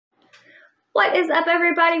What is up,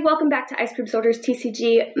 everybody? Welcome back to Ice Cream Soldiers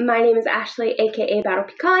TCG. My name is Ashley, aka Battle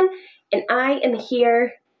Pecan, and I am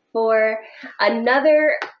here for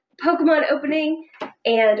another Pokemon opening,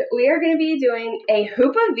 and we are going to be doing a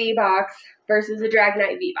Hoopa V-Box versus a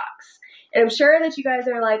Dragonite V-Box. And I'm sure that you guys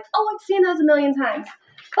are like, oh, I've seen those a million times.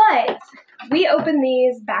 But we opened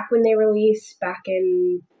these back when they released, back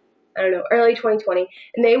in, I don't know, early 2020,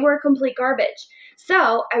 and they were complete garbage.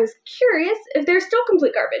 So I was curious if they're still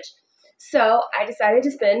complete garbage. So I decided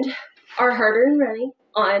to spend our hard-earned money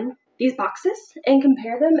on these boxes and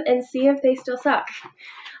compare them and see if they still suck.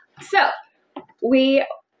 So we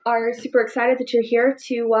are super excited that you're here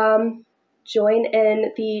to join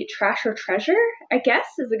in the trash or treasure, I guess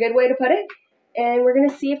is a good way to put it. And we're going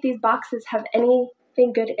to see if these boxes have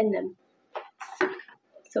anything good in them.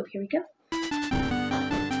 So here we go.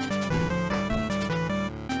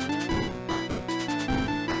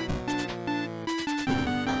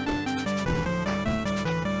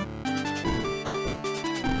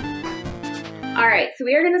 Alright, so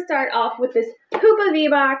we are going to start off with this Hoopa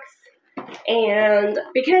V-Box, and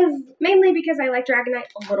mainly because I like Dragonite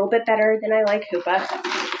a little bit better than I like Hoopa.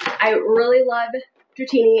 I really love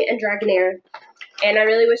Dratini and Dragonair, and I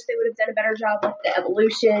really wish they would have done a better job with the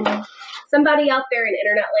evolution. Somebody out there in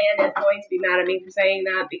internet land is going to be mad at me for saying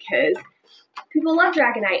that because people love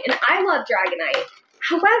Dragonite, and I love Dragonite.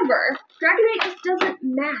 However, Dragonite just doesn't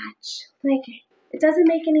match. Like, it doesn't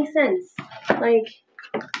make any sense. Like,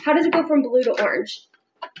 how does it go from blue to orange?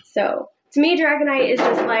 So, to me, Dragonite is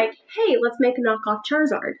just like, hey, let's make a knockoff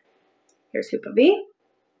Charizard. Here's Hoopa V.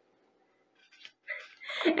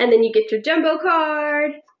 And then you get your Jumbo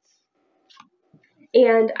card.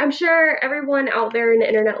 And I'm sure everyone out there in the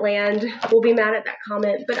internet land will be mad at that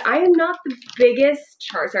comment, but I am not the biggest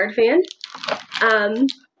Charizard fan.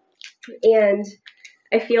 And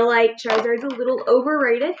I feel like Charizard's a little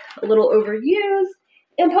overrated, a little overused.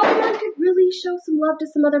 And Pokemon could really show some love to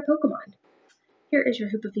some other Pokemon. Here is your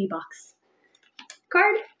Hoopa V-Box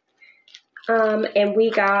card. And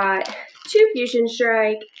we got 2 Fusion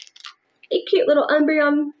Strike, a cute little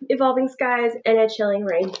Umbreon, Evolving Skies, and a Chilling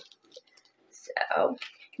Reign. So, I'm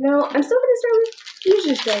still going to start with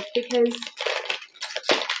Fusion Strike because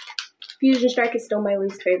Fusion Strike is still my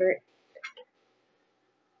least favorite.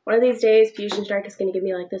 One of these days, Fusion Strike is going to give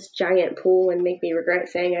me like this giant pool and make me regret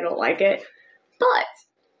saying I don't like it. But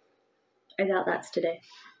I doubt that's today.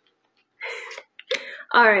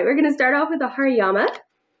 Alright, we're going to start off with a Hariyama,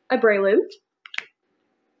 a Breloom,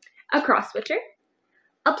 a Cross Switcher,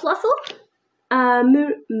 a Plusle,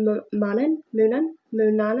 Munana,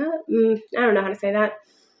 I don't know how to say that,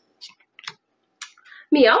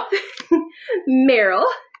 Meowth, Meryl,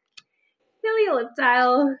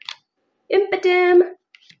 Helioliptile, Impotem,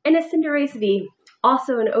 and a Cinderace V,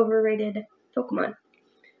 also an overrated Pokemon.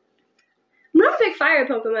 I'm not a big fire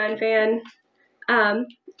Pokemon fan.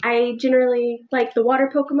 I generally like the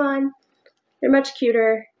water Pokemon. They're much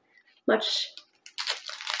cuter. Much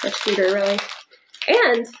cuter, really.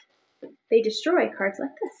 And they destroy cards like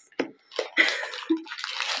this.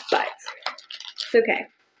 But it's okay.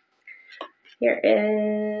 Here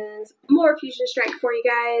is more Fusion Strike for you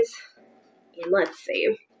guys. And let's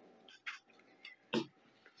see.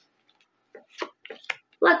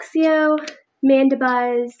 Luxio,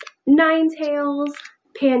 Mandibuzz, Ninetales,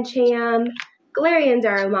 Pancham, Galarian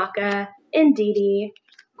Darumaka, Indeedee,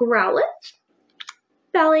 Growlithe,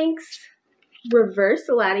 Phalanx, Reverse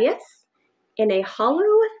Latias, and a Hollow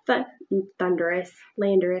Landorus.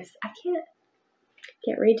 I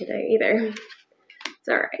can't read today either. It's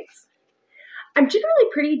alright. I'm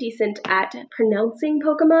generally pretty decent at pronouncing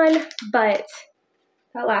Pokemon, but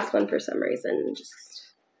that last one for some reason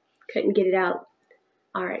just couldn't get it out.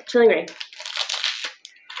 Alright, Chilling Reign.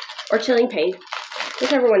 Or Chilling Pain,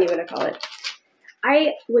 whichever one you want to call it.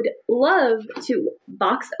 I would love to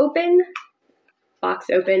open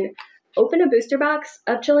a booster box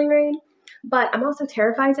of Chilling Reign, but I'm also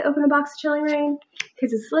terrified to open a box of Chilling Reign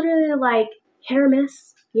because it's literally like hit or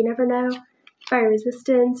miss. You never know. Fire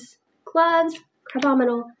Resistance, Gloves,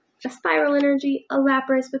 Crabominal, a Spiral Energy, a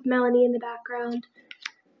Lapras with Melanie in the background,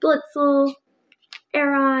 Blitzel,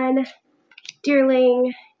 Aeron,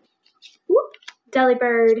 Deerling,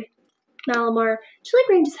 Delibird, Malamar. Chilling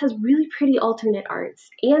Reign just has really pretty alternate arts.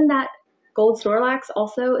 And that Gold Snorlax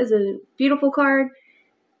also is a beautiful card.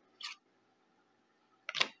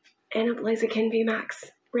 And a Blaziken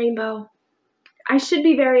VMAX Rainbow. I should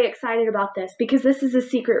be very excited about this because this is a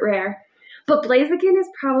secret rare. But Blaziken is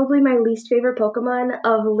probably my least favorite Pokemon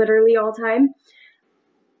of literally all time.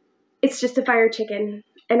 It's just a fire chicken.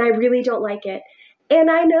 And I really don't like it. And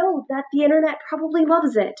I know that the internet probably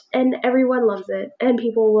loves it, and everyone loves it, and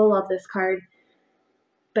people will love this card,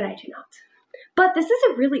 but I do not. But this is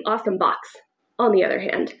a really awesome box, on the other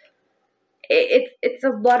hand. It's a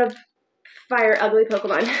lot of fire ugly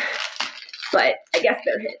Pokemon, but I guess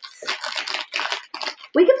they're hits.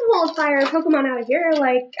 We could pull a fire Pokemon out of here,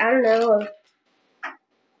 like, I don't know, a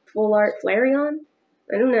full art Flareon?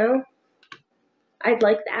 I don't know. I'd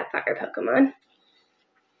like that fire Pokemon.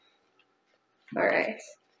 Alright,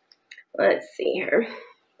 let's see here.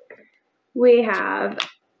 We have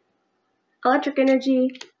Electric Energy,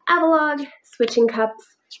 Avalog, Switching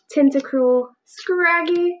Cups, Tentacruel,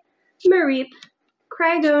 Scraggy, Mareep,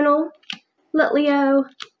 Cryogonal, Litleo,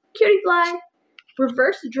 Cutiefly,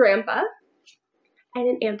 Reverse Drampa, and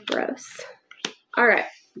an Ampharos. Alright,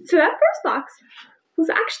 so that first box was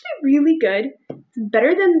actually really good. It's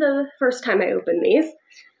better than the first time I opened these.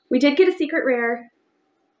 We did get a secret rare.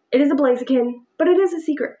 It is a Blaziken, but it is a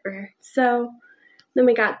secret rare. So then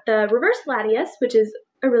we got the Reverse Latias, which is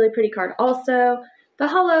a really pretty card also, the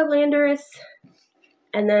Hollow Landorus,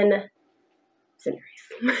 and then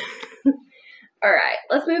Cinderace. Alright,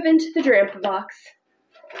 let's move into the Drampa box.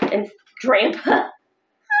 And Drampa.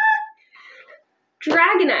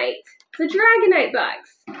 Dragonite. The Dragonite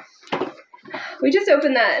box. We just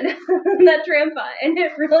opened that that Drampa, and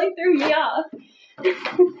it really threw me off.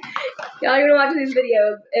 Y'all are gonna watch these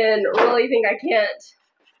videos and really think I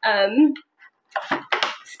can't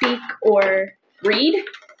speak or read,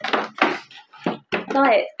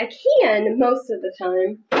 but I can most of the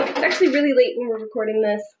time. It's actually really late when we're recording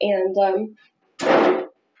this, and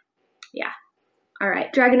yeah.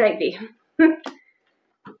 Alright, Dragonite V.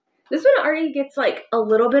 This one already gets like a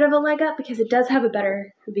little bit of a leg up because it does have a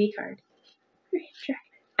better V card.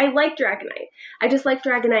 I like Dragonite. I just like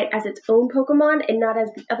Dragonite as its own Pokemon and not as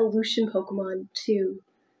the evolution Pokemon to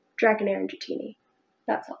Dragonair and Dratini.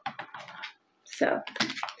 That's all. So,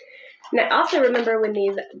 and I also remember when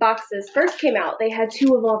these boxes first came out, they had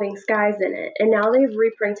 2 Evolving Skies in it, and now they've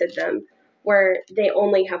reprinted them where they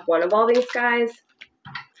only have 1 Evolving Skies,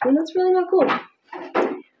 and that's really not cool.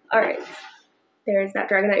 Alright, there's that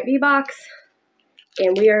Dragonite V box,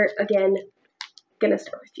 and we are, again, gonna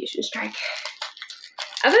start with Fusion Strike.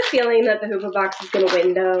 I have a feeling that the Hoopa box is going to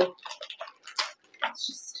win, though. It's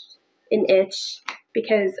just an itch.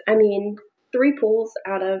 Because, I mean, 3 pulls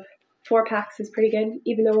out of 4 packs is pretty good,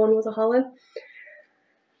 even though 1 was a holo.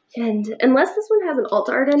 And unless this one has an alt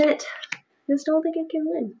art in it, I just don't think it can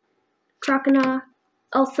win. Croconaw,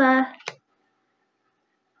 Elsa,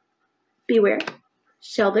 Beware,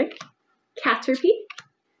 Shelder, Caterpie,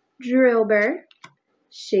 Drillbur,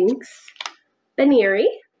 Shinx, Baneri.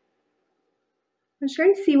 I'm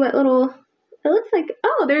trying to see what little, it looks like,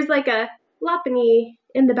 oh, there's like a Lopunny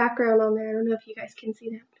in the background on there. I don't know if you guys can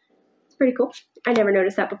see that. It's pretty cool. I never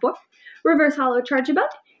noticed that before. Reverse Holo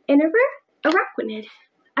Charjabug, and a rare Araquanid.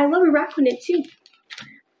 I love Araquanid too.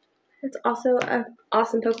 It's also an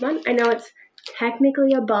awesome Pokemon. I know it's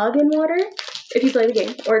technically a bug in water if you play the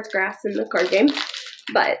game, or it's grass in the card game,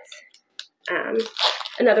 but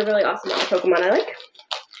another really awesome Pokemon I like.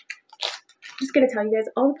 I'm just going to tell you guys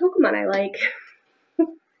all the Pokemon I like.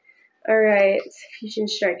 Alright, Fusion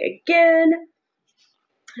Strike again.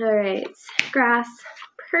 Alright, Grass,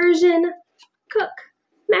 Persian, Cook,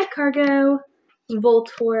 Magcargo,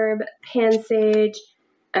 Voltorb, Pansage,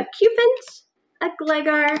 a Cufant, a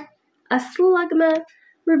Gligar, a Slugma,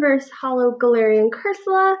 Reverse Holo Galarian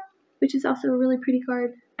Corsola, which is also a really pretty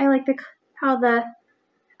card. I like how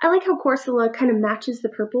Corsola kind of matches the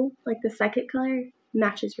purple, like the psychic color,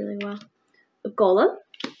 matches really well. A Golem.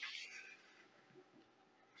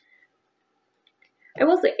 I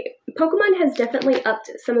will say, Pokemon has definitely upped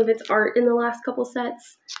some of its art in the last couple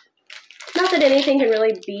sets. Not that anything can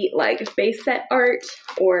really beat, like, base set art,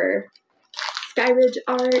 or Skyridge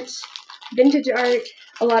art, vintage art,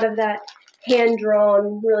 a lot of that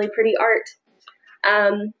hand-drawn, really pretty art.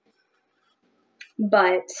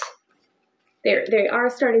 But they are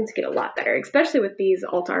starting to get a lot better, especially with these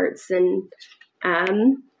alt arts and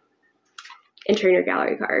trainer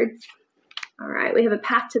gallery cards. Alright, we have a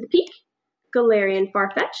Path to the Peak, Galarian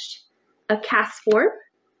Farfetch'd, a Castform,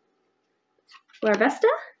 Larvesta,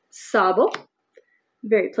 Sobble,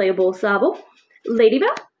 very playable Sobble,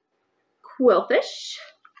 Ladybell, Quillfish,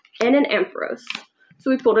 and an Ampharos.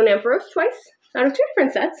 So we pulled an Ampharos twice out of 2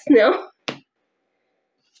 different sets now.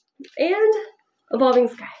 And Evolving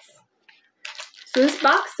Skies. So this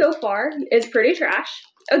box so far is pretty trash,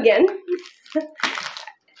 again.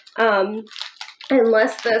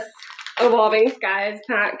 Unless this Evolving Skies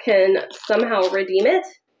pack can somehow redeem it.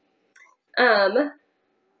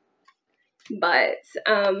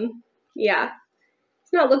 Yeah.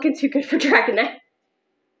 It's not looking too good for Dragonite.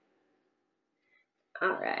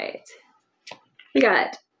 Alright. We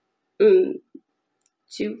got 2,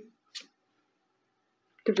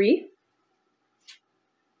 3,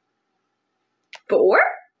 4.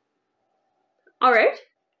 Alright.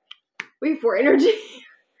 We have 4 energy.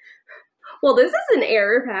 Well, this is an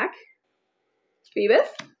error pack. Phoebus,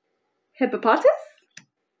 Hippopotas,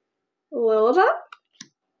 Lillipup,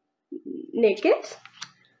 Naked,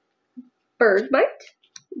 Birdmite,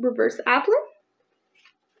 Reverse Applin,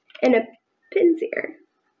 and a Pinsir.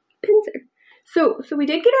 So we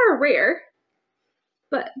did get our rare,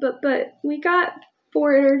 but we got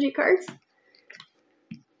 4 energy cards.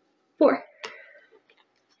 4.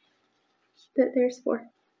 There's 4.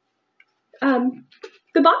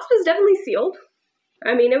 The box was definitely sealed.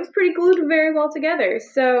 I mean, it was pretty glued very well together.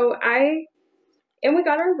 So we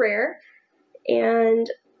got our rare, and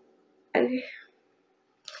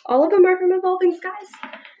all of them are from Evolving Skies.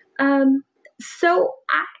 So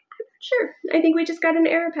I'm not sure. I think we just got an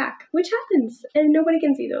error pack, which happens, and nobody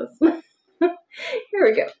can see those. Here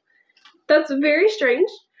we go. That's very strange.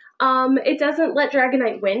 It doesn't let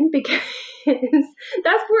Dragonite win because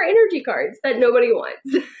that's 4 energy cards that nobody wants.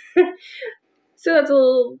 So that's a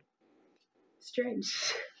little strange.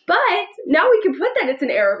 But now we can put that it's an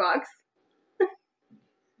error box.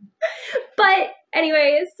 But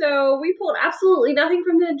anyway, so we pulled absolutely nothing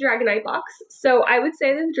from the Dragonite box. So I would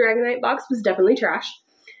say that the Dragonite box was definitely trash.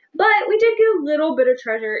 But we did get a little bit of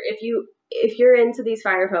treasure if you're into these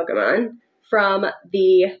fire Pokemon from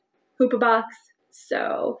the Hoopa box.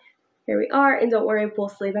 So here we are, and don't worry, we'll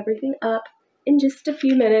sleeve everything up in just a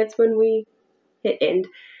few minutes when we hit end.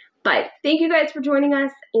 But thank you guys for joining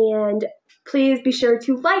us, and please be sure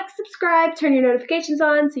to like, subscribe, turn your notifications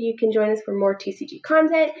on so you can join us for more TCG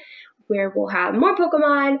content where we'll have more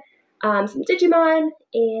Pokemon, some Digimon,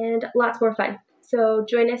 and lots more fun. So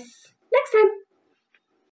join us next time.